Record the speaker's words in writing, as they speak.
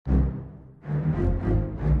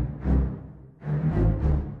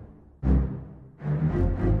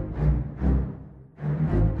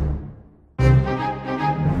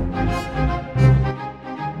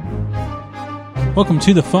Welcome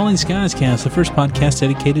to the Falling Skies Cast, the first podcast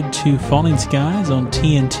dedicated to falling skies on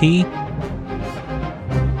TNT.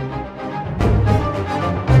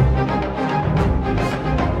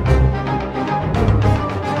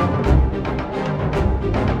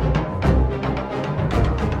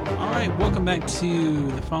 All right, welcome back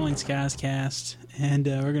to the Falling Skies Cast, and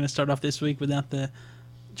we're going to start off this week without the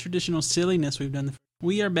traditional silliness we've done.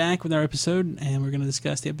 We are back with our episode, and we're going to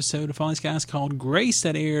discuss the episode of Falling Skies called Grace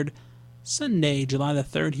that aired Sunday, July the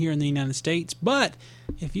 3rd here in the United States. But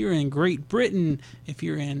if you're in Great Britain, if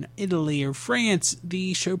you're in Italy or France,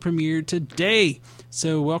 the show premiered today.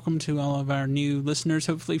 So welcome to all of our new listeners,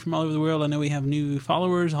 hopefully from all over the world. I know we have new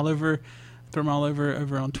followers from all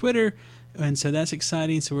over on Twitter, and so that's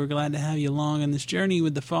exciting. So we're glad to have you along on this journey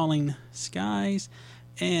with the Falling Skies.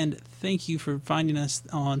 And thank you for finding us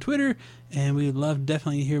on Twitter, and we would love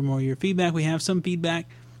definitely to hear more of your feedback. We have some feedback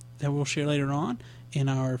that we'll share later on in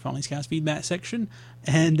our Falling Skies feedback section,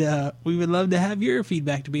 and we would love to have your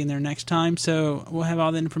feedback to be in there next time. So we'll have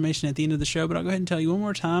all the information at the end of the show, but I'll go ahead and tell you one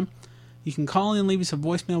more time. You can call in and leave us a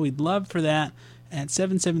voicemail. We'd love for that at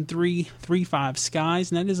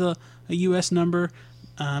 773-35-SKIES, and that is a U.S. number.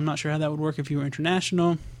 I'm not sure how that would work if you were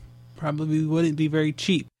international. Probably wouldn't be very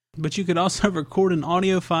cheap. But you could also record an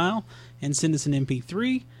audio file and send us an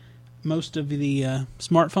MP3. Most of the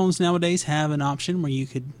smartphones nowadays have an option where you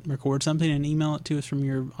could record something and email it to us from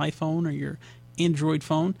your iPhone or your Android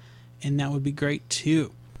phone, and that would be great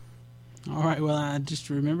too. All right, well, I just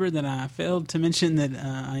remembered that I failed to mention that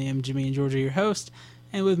I am Jimmy and Georgia, your host,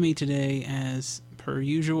 and with me today, as per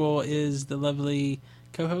usual, is the lovely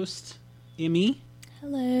co-host, Emmy.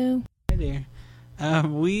 Hello. Hi there.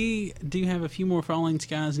 We do have a few more Falling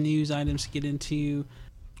Skies news items to get into.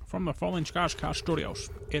 From the Falling Skies Cast Studios,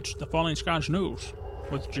 it's the Falling Skies News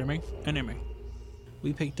with Jimmy and Emmy.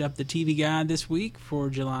 We picked up the TV guide this week for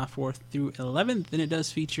July 4th through 11th, and it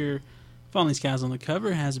does feature Falling Skies on the cover.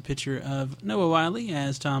 It has a picture of Noah Wyle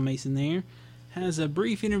as Tom Mason there. Has a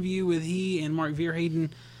brief interview with he and Mark Verheiden.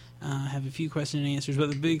 Have a few questions and answers, but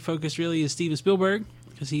the big focus really is Steven Spielberg,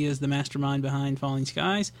 because he is the mastermind behind Falling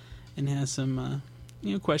Skies, and has some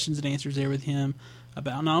questions and answers there with him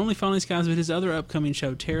about not only Falling Skies, but his other upcoming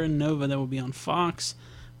show, Terra Nova, that will be on Fox,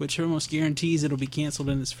 which almost guarantees it'll be canceled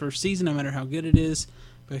in its first season, no matter how good it is,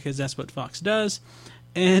 because that's what Fox does.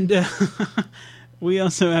 And we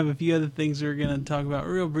also have a few other things we're going to talk about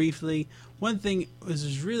real briefly. One thing which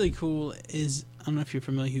is really cool is, I don't know if you're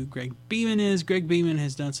familiar who Greg Beeman is. Greg Beeman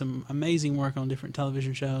has done some amazing work on different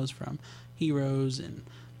television shows, from Heroes and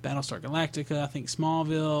Battlestar Galactica, I think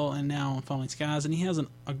Smallville, and now on Falling Skies. And he has a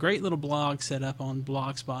great little blog set up on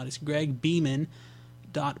Blogspot. It's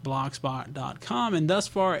gregbeeman.blogspot.com. And thus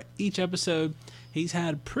far, each episode, he's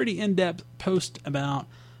had pretty in-depth post about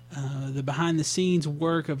the behind-the-scenes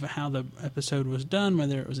work of how the episode was done,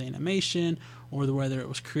 whether it was animation or whether it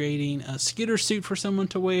was creating a skitter suit for someone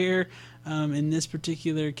to wear. In this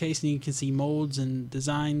particular case, and you can see molds and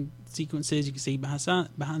design sequences. You can see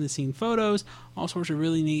behind-the-scene photos, all sorts of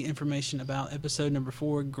really neat information about episode number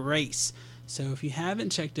 4, Grace. So if you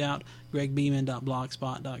haven't checked out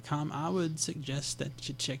gregbeeman.blogspot.com, I would suggest that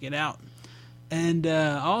you check it out. And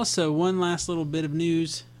also, one last little bit of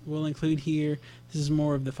news we'll include here. This is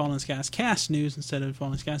more of the Fallen Skies Cast news instead of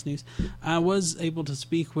Fallen Skies news. I was able to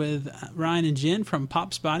speak with Ryan and Jen from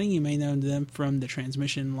Pop Spotting. You may know them from the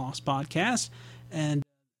Transmission Lost podcast. And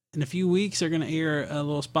in a few weeks, they're going to air a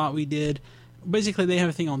little spot we did. Basically, they have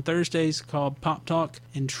a thing on Thursdays called Pop Talk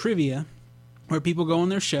and Trivia, where people go on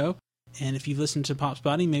their show. And if you've listened to Pop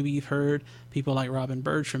Spotting, maybe you've heard people like Robin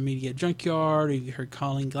Birch from Media Junkyard, or you've heard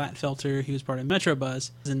Colleen Glatfelter, he was part of Metro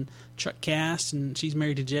Buzz, and Chuck Cast, and she's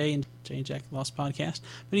married to Jay and Jack Lost podcast.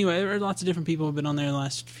 But anyway, there are lots of different people who have been on there in the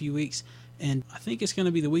last few weeks, and I think it's going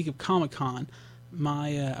to be the week of Comic-Con. My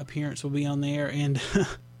appearance will be on there, and I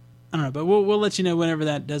don't know, but we'll let you know whenever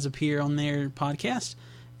that does appear on their podcast,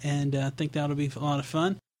 and I think that'll be a lot of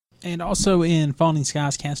fun. And also in Falling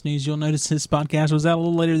Skies Cast news, you'll notice this podcast was out a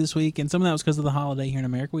little later this week, and some of that was because of the holiday here in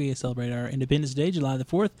America. We celebrated our Independence Day, July the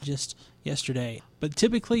 4th, just yesterday. But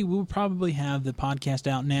typically, we'll probably have the podcast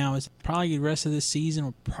out now. It's probably the rest of this season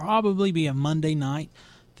will probably be a Monday night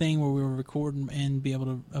thing where we'll record and be able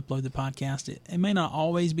to upload the podcast. It may not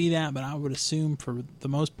always be that, but I would assume for the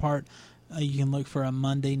most part, you can look for a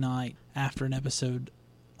Monday night after an episode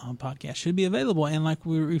podcast should be available. And like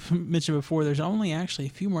we've mentioned before, there's only actually a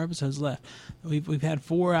few more episodes left. We've had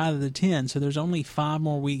 4 out of the 10, so there's only 5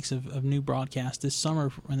 more weeks of new broadcasts this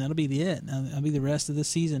summer, and that'll be it. That'll be the rest of the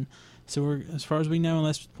season. So as far as we know,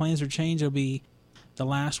 unless plans are changed, it'll be the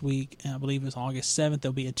last week, I believe it's August 7th,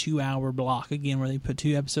 there'll be a 2-hour block again where they put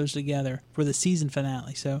 2 episodes together for the season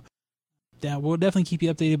finale. So Yeah, we'll definitely keep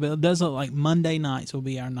you updated, but it does look like Monday nights will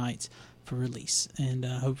be our nights for release, and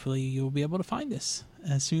hopefully you'll be able to find us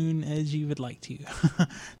as soon as you would like to.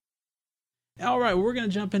 All right, we're going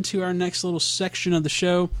to jump into our next little section of the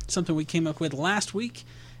show, something we came up with last week,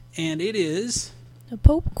 and it is the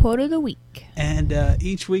Pope Quote of the Week. And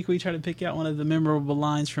each week we try to pick out one of the memorable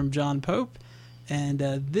lines from John Pope, and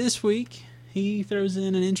this week he throws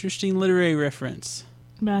in an interesting literary reference.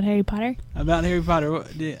 About Harry Potter? About Harry Potter.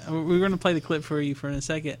 We're going to play the clip for you for in a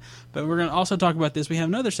second, but we're going to also talk about this. We have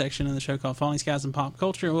another section in the show called Falling Skies and Pop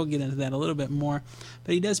Culture, and we'll get into that a little bit more.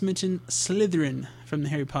 But he does mention Slytherin from the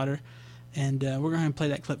Harry Potter, and we're going to play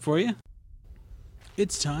that clip for you.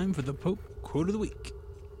 It's time for the Pope Quote of the Week.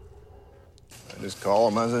 I just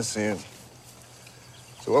call them as I see them.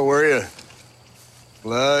 So what were you?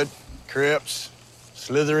 Blood, Crips,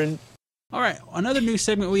 Slytherin? All right, another new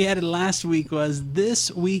segment we added last week was This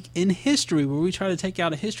Week in History, where we try to take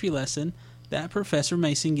out a history lesson that Professor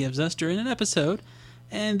Mason gives us during an episode.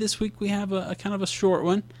 And this week we have a kind of a short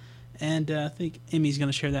one, and I think Emmy's going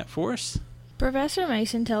to share that for us. Professor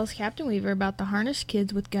Mason tells Captain Weaver about the harnessed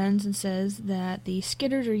kids with guns and says that the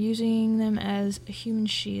Skitters are using them as a human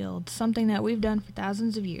shield, something that we've done for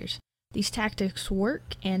thousands of years. These tactics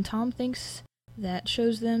work, and Tom thinks that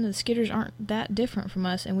shows them the Skitters aren't that different from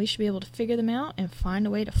us, and we should be able to figure them out and find a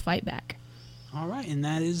way to fight back. All right, and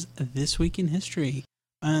that is This Week in History.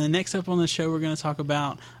 Next up on the show, we're going to talk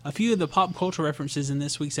about a few of the pop culture references in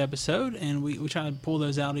this week's episode, and we try to pull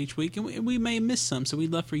those out each week, and we may miss some, so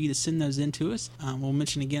we'd love for you to send those in to us. We'll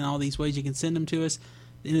mention again all these ways you can send them to us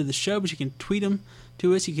at the end of the show, but you can tweet them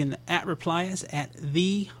to us. You can reply us at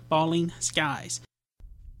The Falling Skies.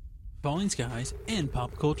 Falling Skies and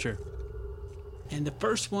Pop Culture. And the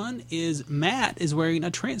first one is Matt is wearing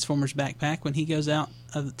a Transformers backpack when he goes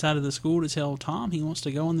outside of the school to tell Tom he wants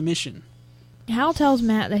to go on the mission. Hal tells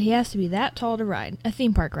Matt that he has to be that tall to ride, a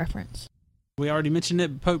theme park reference. We already mentioned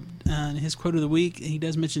it. Pope, in his quote of the week, he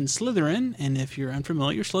does mention Slytherin, and if you're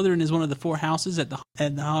unfamiliar, Slytherin is one of the 4 houses at the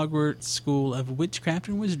Hogwarts School of Witchcraft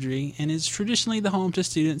and Wizardry, and is traditionally the home to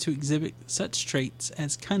students who exhibit such traits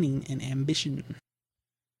as cunning and ambition.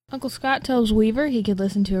 Uncle Scott tells Weaver he could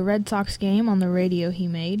listen to a Red Sox game on the radio he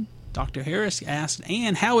made. Dr. Harris asked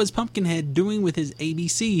Anne how is Pumpkinhead doing with his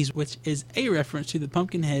ABCs, which is a reference to the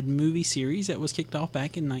Pumpkinhead movie series that was kicked off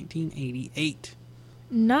back in 1988.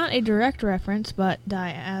 Not a direct reference, but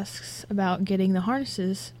Di asks about getting the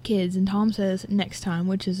harnesses kids, and Tom says next time,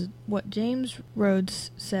 which is what James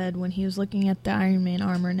Rhodes said when he was looking at the Iron Man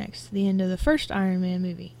armor next to the end of the first Iron Man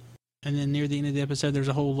movie. And then near the end of the episode, there's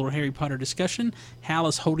a whole little Harry Potter discussion. Hal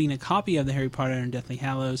is holding a copy of the Harry Potter and Deathly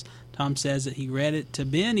Hallows. Tom says that he read it to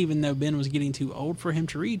Ben, even though Ben was getting too old for him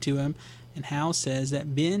to read to him. And Hal says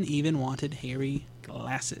that Ben even wanted Harry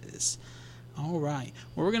glasses. All right.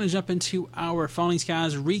 Well, we're going to jump into our Falling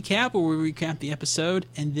Skies recap, where we recap the episode,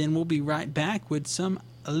 and then we'll be right back with some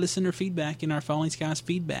listener feedback in our Falling Skies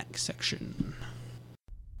feedback section.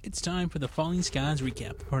 It's time for the Falling Skies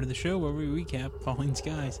recap, part of the show where we recap Falling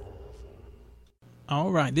Skies.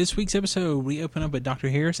 All right, this week's episode, we open up with Dr.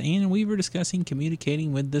 Harris and Weaver discussing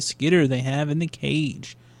communicating with the Skitter they have in the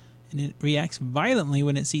cage. And it reacts violently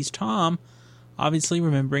when it sees Tom, obviously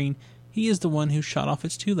remembering he is the one who shot off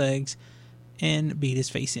its 2 legs and beat his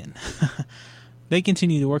face in. They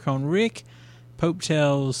continue to work on Rick. Pope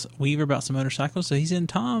tells Weaver about some motorcycles, so he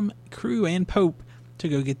sends Tom, Crew, and Pope to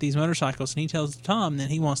go get these motorcycles. And he tells Tom that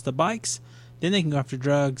he wants the bikes, then they can go after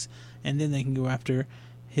drugs, and then they can go after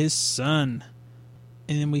his son.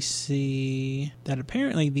 And then we see that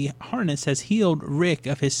apparently the harness has healed Rick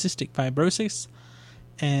of his cystic fibrosis.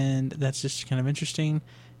 And that's just kind of interesting.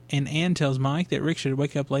 And Anne tells Mike that Rick should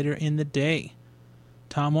wake up later in the day.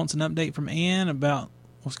 Tom wants an update from Anne about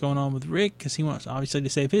what's going on with Rick, because he wants, obviously, to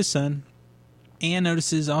save his son. Anne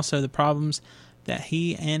notices also the problems that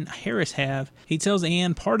he and Harris have. He tells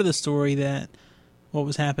Anne part of the story, that what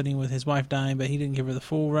was happening with his wife dying, but he didn't give her the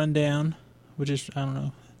full rundown, which is, I don't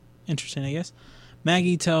know, interesting, I guess.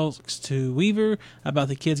 Maggie tells to Weaver about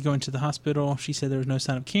the kids going to the hospital. She said there was no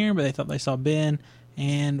sign of Karen, but they thought they saw Ben.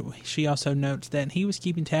 And she also notes that he was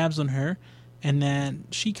keeping tabs on her and that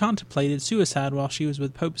she contemplated suicide while she was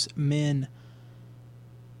with Pope's men.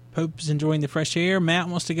 Pope's enjoying the fresh air. Matt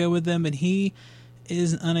wants to go with them, but he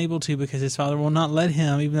is unable to because his father will not let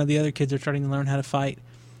him, even though the other kids are starting to learn how to fight.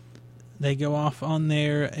 They go off on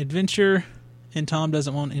their adventure, and Tom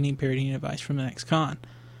doesn't want any parenting advice from the ex-con.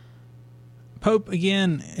 Pope,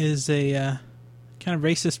 again, is a kind of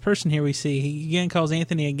racist person here we see. He again calls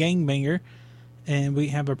Anthony a gangbanger, and we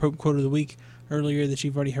have our Pope quote of the week earlier that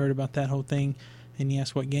you've already heard about that whole thing, and he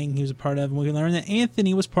asked what gang he was a part of, and we learned that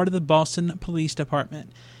Anthony was part of the Boston Police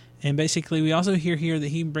Department. And basically, we also hear here that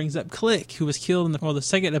he brings up Click, who was killed in the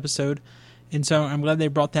second episode. And so I'm glad they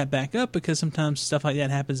brought that back up, because sometimes stuff like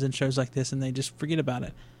that happens in shows like this and they just forget about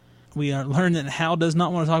it. We learned that Hal does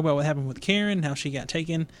not want to talk about what happened with Karen, how she got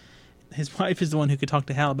taken. His wife is the one who could talk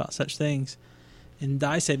to Hal about such things. And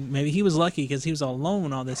Di said maybe he was lucky because he was all alone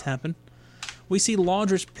when all this happened. We see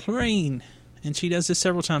Ladra's plane, and she does this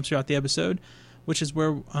several times throughout the episode, which is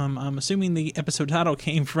where I'm assuming the episode title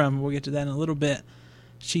came from. We'll get to that in a little bit.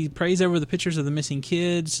 She prays over the pictures of the missing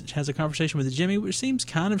kids, has a conversation with Jimmy, which seems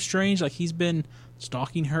kind of strange, like he's been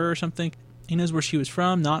stalking her or something. He knows where she was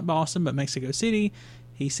from, not Boston, but Mexico City.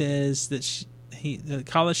 He says that the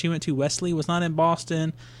college she went to, Wesley, was not in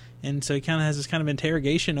Boston, and so he kind of has this kind of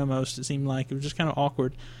interrogation almost, it seemed like. It was just kind of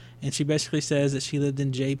awkward. And she basically says that she lived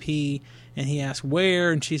in JP, and he asks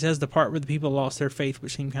where, and she says the part where the people lost their faith,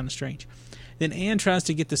 which seemed kind of strange. Then Anne tries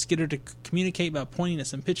to get the Skidder to communicate by pointing at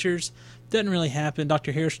some pictures. Doesn't really happen.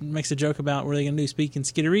 Dr. Harris makes a joke about where they're going to do speak in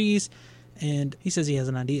Skidderese, and he says he has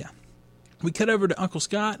an idea. We cut over to Uncle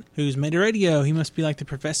Scott, who's made a radio. He must be like the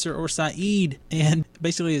professor or Saeed. And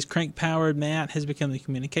basically his crank-powered Matt has become the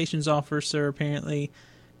communications officer, apparently.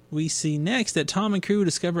 We see next that Tom and crew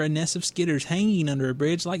discover a nest of Skidders hanging under a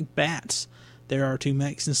bridge like bats. There are 2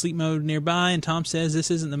 mechs in sleep mode nearby, and Tom says this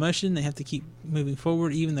isn't the motion. They have to keep moving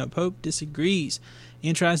forward, even though Pope disagrees.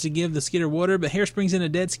 Ann tries to give the Skidder water, but Harris brings in a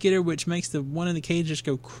dead Skidder, which makes the one in the cage just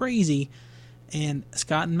go crazy. And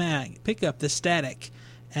Scott and Mac pick up the static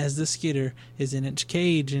as the Skidder is in its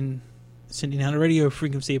cage and sending out a radio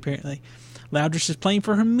frequency, apparently. Loudress is playing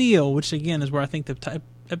for her meal, which again is where I think the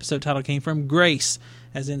episode title came from. Grace,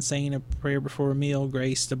 as in saying a prayer before a meal.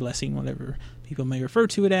 Grace, the blessing, whatever people may refer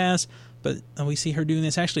to it as. But we see her doing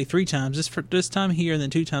this actually 3 times. This time here and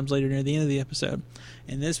then 2 times later near the end of the episode.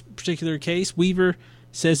 In this particular case, Weaver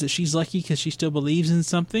says that she's lucky because she still believes in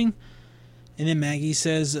something. And then Maggie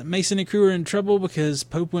says Mason and crew are in trouble because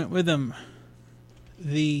Pope went with them.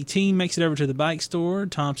 The team makes it over to the bike store.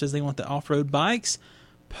 Tom says they want the off-road bikes.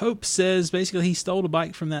 Pope says basically he stole a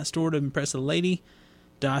bike from that store to impress a lady.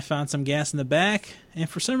 Di finds some gas in the back. And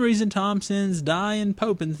for some reason, Tom sends Di and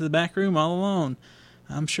Pope into the back room all alone.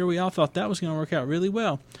 I'm sure we all thought that was going to work out really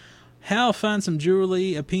well. Hal finds some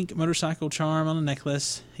jewelry, a pink motorcycle charm on a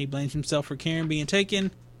necklace. He blames himself for Karen being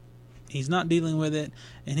taken. He's not dealing with it.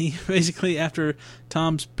 And he basically, after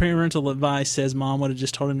Tom's parental advice, says Mom would have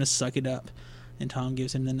just told him to suck it up. And Tom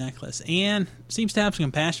gives him the necklace. Anne seems to have some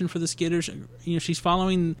compassion for the Skidders. You know, she's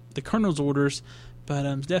following the Colonel's orders, but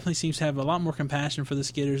definitely seems to have a lot more compassion for the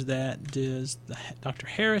Skidders than does Dr.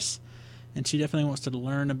 Harris. And she definitely wants to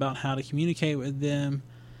learn about how to communicate with them.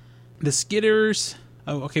 The Skidders...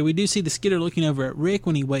 Oh, okay, we do see the Skidder looking over at Rick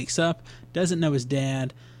when he wakes up. Doesn't know his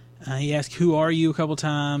dad. He asks, "Who are you?" a couple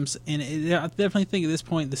times. And I definitely think at this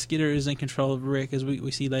point the Skidder is in control of Rick, as we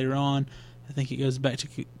see later on. I think it goes back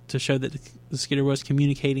to show that the Skidder was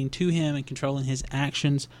communicating to him and controlling his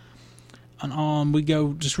actions. And we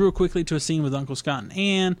go just real quickly to a scene with Uncle Scott and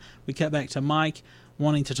Ann. We cut back to Mike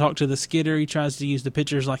wanting to talk to the Skidder. He tries to use the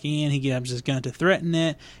pictures like Ann. He grabs his gun to threaten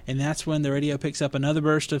it. And that's when the radio picks up another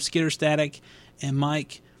burst of Skidder static. And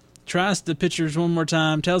Mike tries the pictures one more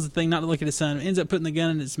time, tells the thing not to look at his son, ends up putting the gun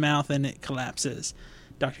in its mouth, and it collapses.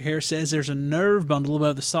 Dr. Harris says there's a nerve bundle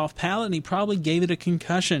above the soft palate, and he probably gave it a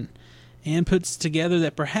concussion. And puts together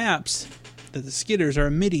that perhaps that the Skidders are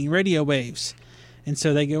emitting radio waves. And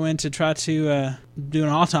so they go in to try to do an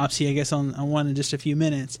autopsy, I guess, on one in just a few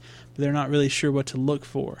minutes. But they're not really sure what to look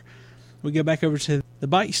for. We go back over to the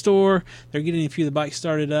bike store. They're getting a few of the bikes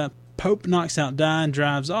started up. Pope knocks out Di and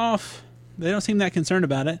drives off. They don't seem that concerned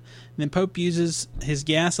about it. And then Pope uses his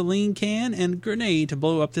gasoline can and grenade to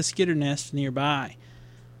blow up the Skidder nest nearby.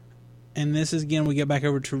 And this is, again, we get back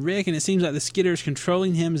over to Rick, and it seems like the Skidder is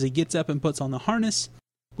controlling him as he gets up and puts on the harness.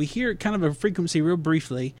 We hear kind of a frequency real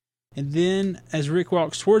briefly, and then as Rick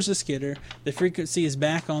walks towards the Skidder, the frequency is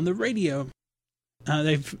back on the radio.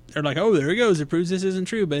 They're like, oh, there it goes. It proves this isn't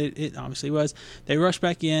true, but it obviously was. They rush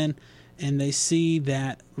back in, and they see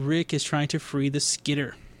that Rick is trying to free the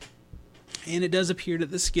Skidder. And it does appear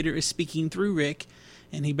that the Skidder is speaking through Rick,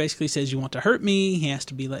 and he basically says, "You want to hurt me?" He has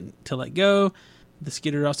to be let go. The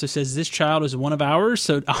Skidder also says, "This child is one of ours."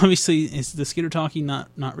 So obviously it's the Skidder talking,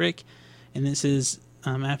 not Rick. And this is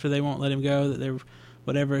after they won't let him go, that they're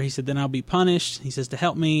whatever. He said, "Then I'll be punished." He says, "To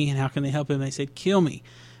help me." And how can they help him? They said, "Kill me."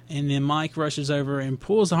 And then Mike rushes over and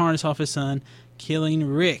pulls the harness off his son, killing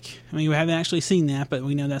Rick. I mean, we haven't actually seen that, but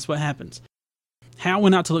we know that's what happens. Hal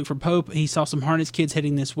went out to look for Pope. He saw some Harness kids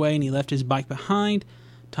heading this way, and he left his bike behind.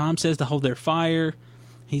 Tom says to hold their fire.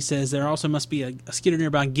 He says there also must be a Skidder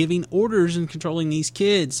nearby giving orders and controlling these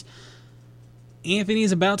kids. Anthony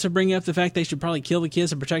is about to bring up the fact they should probably kill the kids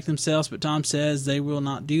to protect themselves, but Tom says they will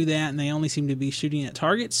not do that, and they only seem to be shooting at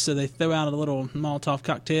targets, so they throw out a little Molotov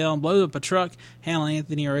cocktail and blow up a truck. Hal and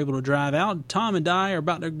Anthony are able to drive out. Tom and Di are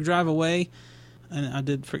about to drive away, and I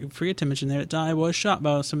did forget to mention there that Di was shot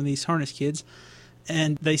by some of these harness kids,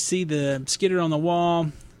 and they see the skidder on the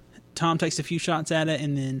wall. Tom takes a few shots at it,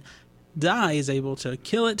 and then Di is able to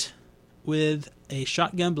kill it with a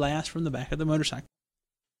shotgun blast from the back of the motorcycle.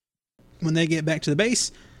 When they get back to the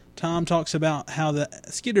base, Tom talks about how the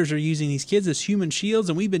skidders are using these kids as human shields,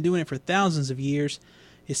 and we've been doing it for thousands of years.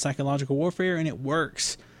 It's psychological warfare, and it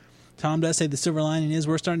works. Tom does say the silver lining is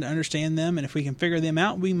we're starting to understand them, and if we can figure them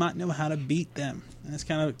out, we might know how to beat them. And that's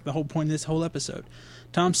kind of the whole point of this whole episode.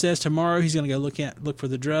 Tom says tomorrow he's going to go look for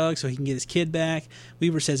the drug so he can get his kid back.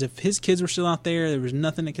 Weaver says if his kids were still out there was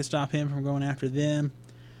nothing that could stop him from going after them.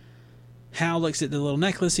 Hal looks at the little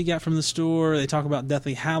necklace he got from the store. They talk about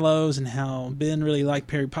Deathly Hallows and how Ben really liked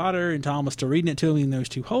Harry Potter, and Tom was still reading it to him even though he was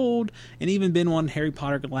too old, and even Ben wanted Harry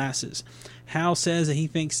Potter glasses. Hal says that he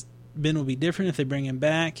thinks Ben will be different if they bring him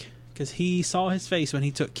back because he saw his face when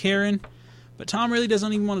he took Karen, but Tom really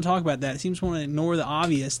doesn't even want to talk about that. He seems to want to ignore the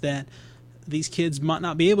obvious that these kids might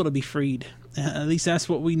not be able to be freed. At least that's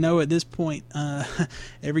what we know at this point.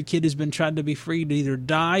 Every kid who's been tried to be freed either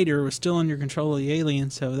died or was still under control of the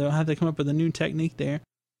aliens, so they'll have to come up with a new technique there.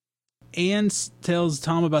 Ann tells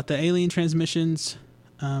Tom about the alien transmissions,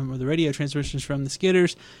 or the radio transmissions from the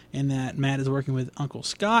skidders, and that Matt is working with Uncle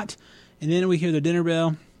Scott. And then we hear the dinner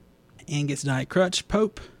bell. Ann gets Diet Crutch.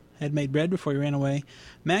 Pope had made bread before he ran away.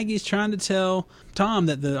 Maggie's trying to tell Tom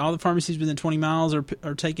that all the pharmacies within 20 miles are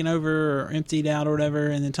taken over or emptied out or whatever,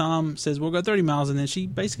 and then Tom says, we'll go 30 miles, and then she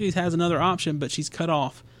basically has another option, but she's cut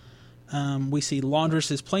off. We see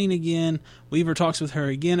Laundress is playing again. Weaver talks with her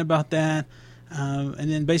again about that,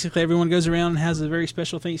 and then basically everyone goes around and has a very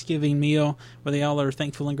special Thanksgiving meal where they all are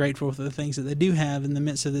thankful and grateful for the things that they do have in the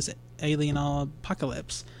midst of this alien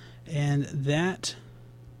apocalypse. And that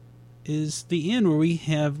is the end, where we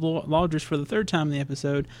have Laundress for the third time in the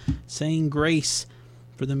episode saying grace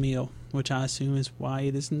for the meal, which I assume is why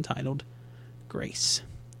it is entitled Grace.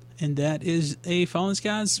 And that is a Fallen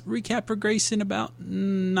Skies recap for Grace in about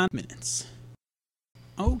 9 minutes.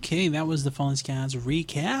 Okay, that was the Fallen Skies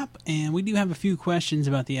recap, and we do have a few questions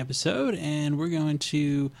about the episode, and we're going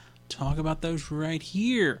to talk about those right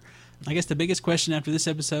here. I guess the biggest question after this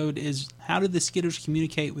episode is, how did the skidders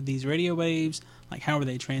communicate with these radio waves? Like, how were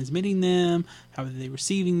they transmitting them? How were they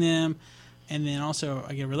receiving them? And then also,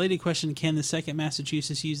 a related question, can the 2nd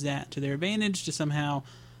Massachusetts use that to their advantage to somehow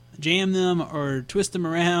jam them or twist them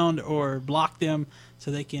around or block them so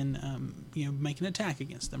they can, make an attack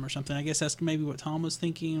against them or something? I guess that's maybe what Tom was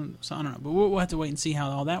thinking. So I don't know, but we'll have to wait and see how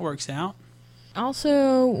all that works out.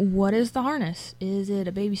 Also, what is the harness? Is it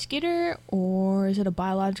a baby skidder, or is it a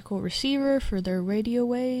biological receiver for their radio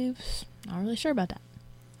waves? Not really sure about that.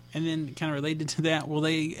 And then, kind of related to that, will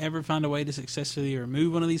they ever find a way to successfully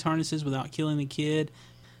remove one of these harnesses without killing the kid?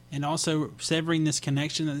 And also severing this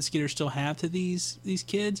connection that the skidders still have to these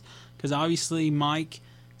kids? Because obviously Mike's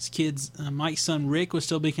son Rick would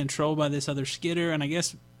still be controlled by this other skidder, and I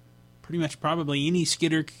guess pretty much probably any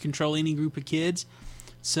skidder could control any group of kids.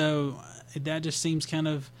 So that just seems kind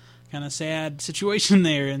of sad situation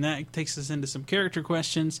there, and that takes us into some character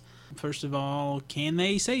questions. First of all, can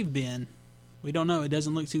they save Ben? We don't know. It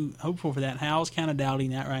doesn't look too hopeful for that. Hal's kind of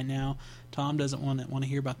doubting that right now. Tom doesn't want to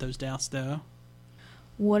hear about those doubts, though.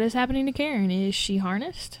 What is happening to Karen? Is she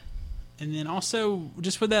harnessed? And then also,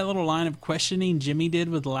 just with that little line of questioning Jimmy did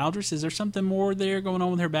with Laundress, is there something more there going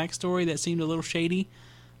on with her backstory that seemed a little shady?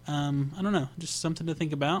 I don't know. Just something to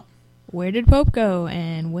think about. Where did Pope go,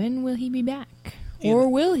 and when will he be back? Or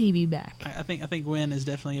will he be back? I think when is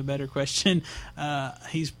definitely a better question.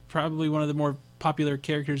 He's probably one of the more popular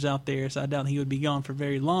characters out there, so I doubt he would be gone for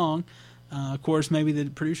very long. Of course, maybe the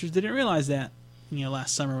producers didn't realize that,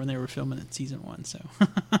 last summer when they were filming in season 1. So,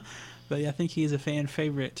 but yeah, I think he's a fan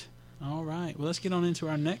favorite. All right, well, let's get on into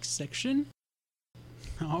our next section.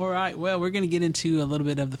 All right, well, we're going to get into a little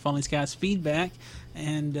bit of the Falling Skies feedback,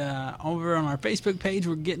 and over on our Facebook page,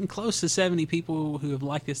 we're getting close to 70 people who have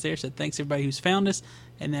liked us there, so thanks everybody who's found us,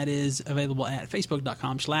 and that is available at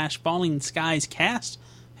facebook.com/FallingSkiesCast.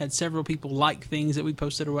 Had several people like things that we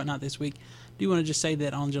posted or whatnot this week. Do want to just say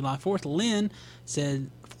that on July 4th, Lynn said,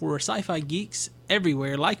 for sci-fi geeks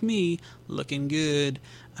everywhere like me, looking good.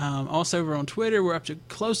 Also over on Twitter, we're up to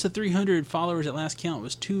close to 300 followers. At last count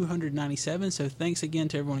was 297. So thanks again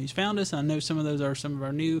to everyone who's found us. I know some of those are some of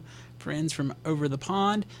our new friends from over the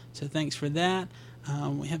pond. So thanks for that.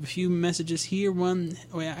 We have a few messages here.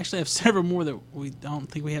 We actually have several more that we don't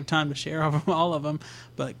think we have time to share all of them.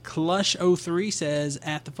 But Clush03 says,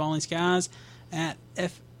 at the Falling Skies, at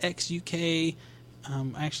FXUK,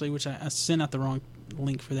 actually, which I sent out the wrong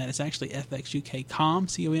link for that. It's actually FXUK.com,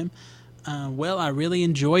 C-O-M. Well, I really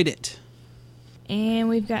enjoyed it. And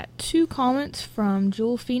we've got 2 comments from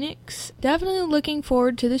Jewel Phoenix. Definitely looking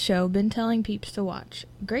forward to the show. Been telling peeps to watch.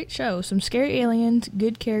 Great show. Some scary aliens.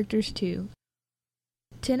 Good characters, too.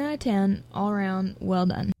 10 out of 10, all around, well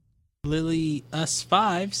done. Lily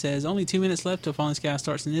Us5 says, only 2 minutes left till Falling Sky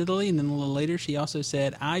starts in Italy, and then a little later she also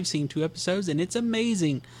said, I've seen 2 episodes and it's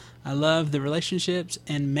amazing. I love the relationships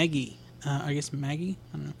and Maggie. I guess Maggie?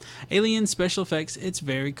 I don't know. Alien special effects, it's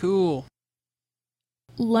very cool.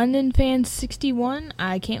 London Fan 61,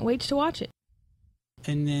 I can't wait to watch it.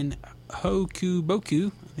 And then Hoku Boku,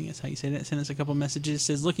 I think that's how you say that, sent us a couple messages.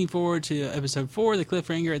 Says, looking forward to episode 4. The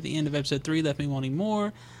cliffhanger at the end of episode 3 left me wanting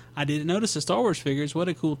more. I didn't notice the Star Wars figures. What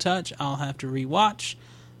a cool touch. I'll have to rewatch.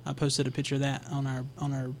 I posted a picture of that on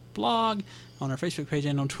our blog, on our Facebook page,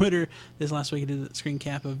 and on Twitter. This last week I did a screen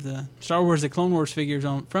cap of the Star Wars, the Clone Wars figures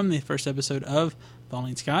from the first episode of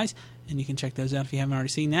Falling Skies. And you can check those out if you haven't already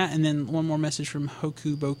seen that. And then one more message from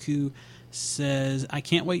Hoku Boku says, I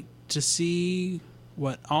can't wait to see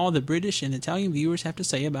what all the British and Italian viewers have to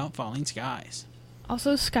say about Falling Skies.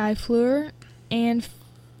 Also, Skyfleur and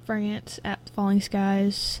France at Falling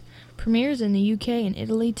Skies premieres in the UK and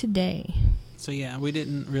Italy today. So yeah, we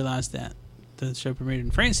didn't realize that the show premiered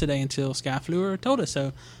in France today until Skyfleur told us.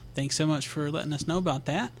 So thanks so much for letting us know about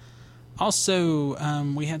that. Also,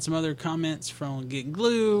 we had some other comments from Get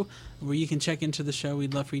Glue where you can check into the show.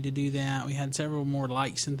 We'd love for you to do that. We had several more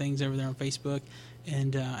likes and things over there on Facebook.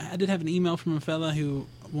 And I did have an email from a fella who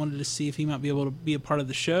wanted to see if he might be able to be a part of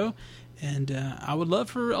the show. And I would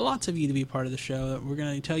love for lots of you to be part of the show. We're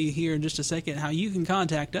going to tell you here in just a second how you can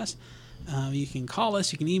contact us. You can call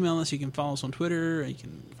us, you can email us, you can follow us on Twitter, you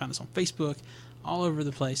can find us on Facebook, all over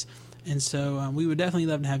the place. And so we would definitely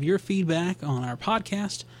love to have your feedback on our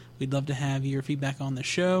podcast. We'd love to have your feedback on the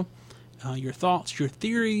show, your thoughts, your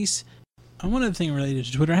theories. One other thing related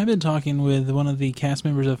to Twitter, I've been talking with one of the cast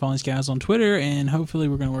members of Falling Skies on Twitter, and hopefully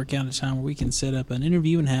we're going to work out a time where we can set up an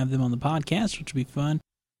interview and have them on the podcast, which would be fun.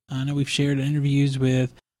 I know we've shared interviews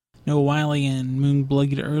with Noah Wiley and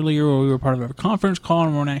Moonblade earlier, where we were part of a conference call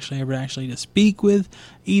and weren't actually able to speak with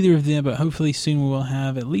either of them, but hopefully soon we will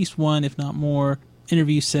have at least one, if not more,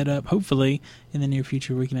 interviews set up, hopefully, in the near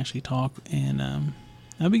future we can actually talk, and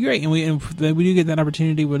that'll be great. And if we do get that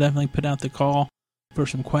opportunity, we'll definitely put out the call for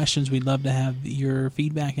some questions. We'd love to have your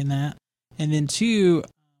feedback in that. And then 2,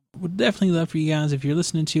 would definitely love for you guys, if you're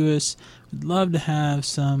listening to us, we'd love to have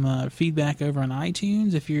some feedback over on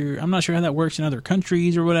iTunes. I'm not sure how that works in other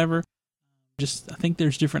countries or whatever. I think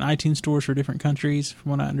there's different iTunes stores for different countries,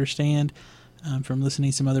 from what I understand, from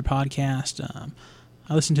listening to some other podcasts.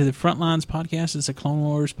 I listened to the Frontlines podcast. It's a Clone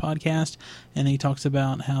Wars podcast, and he talks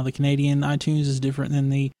about how the Canadian iTunes is different than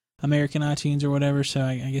the American iTunes or whatever, so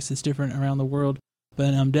I guess it's different around the world.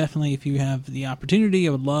 But definitely, if you have the opportunity,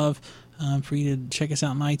 I would love for you to check us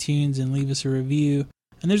out on iTunes and leave us a review.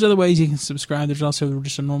 And there's other ways you can subscribe. There's also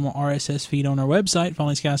just a normal RSS feed on our website,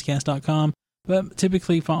 FallingSkiesCast.com. But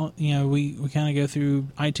typically, we kind of go through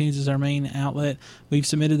iTunes as our main outlet. We've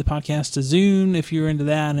submitted the podcast to Zune if you're into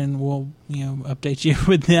that, and we'll update you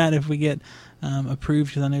with that if we get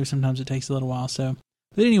approved, because I know sometimes it takes a little while. So,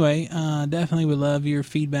 but anyway, definitely would love your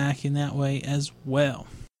feedback in that way as well.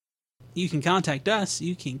 You can contact us.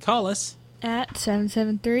 You can call us at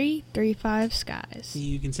 773-35-SKIES.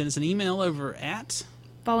 You can send us an email over at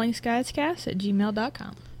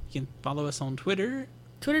FallingSkiesCast@gmail.com. You can follow us on Twitter.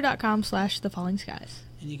 Twitter.com/TheFallingSkies.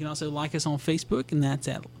 And you can also like us on Facebook, and that's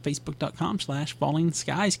at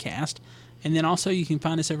Facebook.com/FallingSkiesCast. And then also you can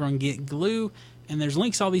find us over on Get Glue. And there's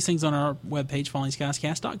links to all these things on our webpage,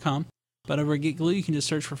 FallingSkiesCast.com. But over at Get Glue, you can just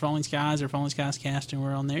search for Falling Skies or Falling Skies Cast, and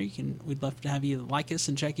we're on there. We'd love to have you like us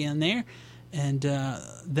and check in there. And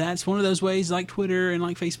that's one of those ways, like Twitter and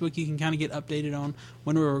like Facebook, you can kind of get updated on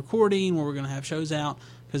when we're recording, when we're going to have shows out,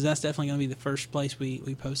 because that's definitely going to be the first place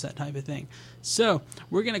we post that type of thing. So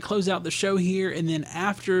we're going to close out the show here, and then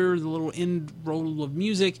after the little end roll of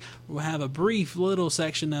music, we'll have a brief little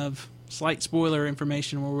section of slight spoiler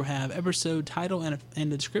information where we'll have episode title and a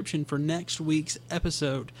description for next week's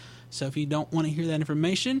episode. So if you don't want to hear that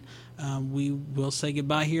information, we will say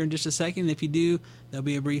goodbye here in just a second. If you do, there'll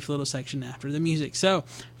be a brief little section after the music. So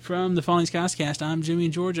from the Falling Skies Cast, I'm Jimmy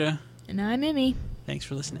in Georgia. And I'm Emmy. Thanks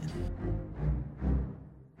for listening.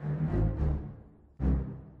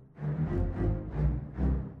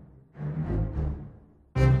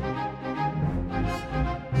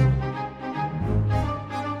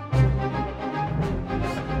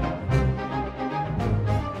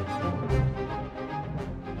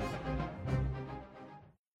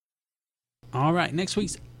 All right, next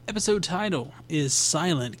week's episode title is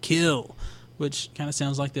Silent Kill, which kind of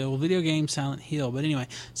sounds like the old video game Silent Hill. But anyway,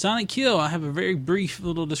 Silent Kill, I have a very brief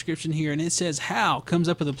little description here, and it says, Hal comes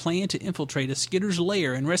up with a plan to infiltrate a Skitter's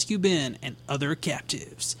lair and rescue Ben and other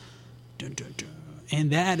captives. Dun, dun, dun.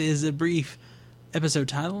 And that is a brief episode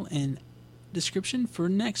title and description for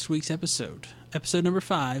next week's episode. Episode number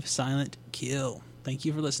 5, Silent Kill. Thank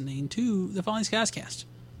you for listening to the Falling Skies Cast.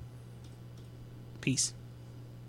 Peace.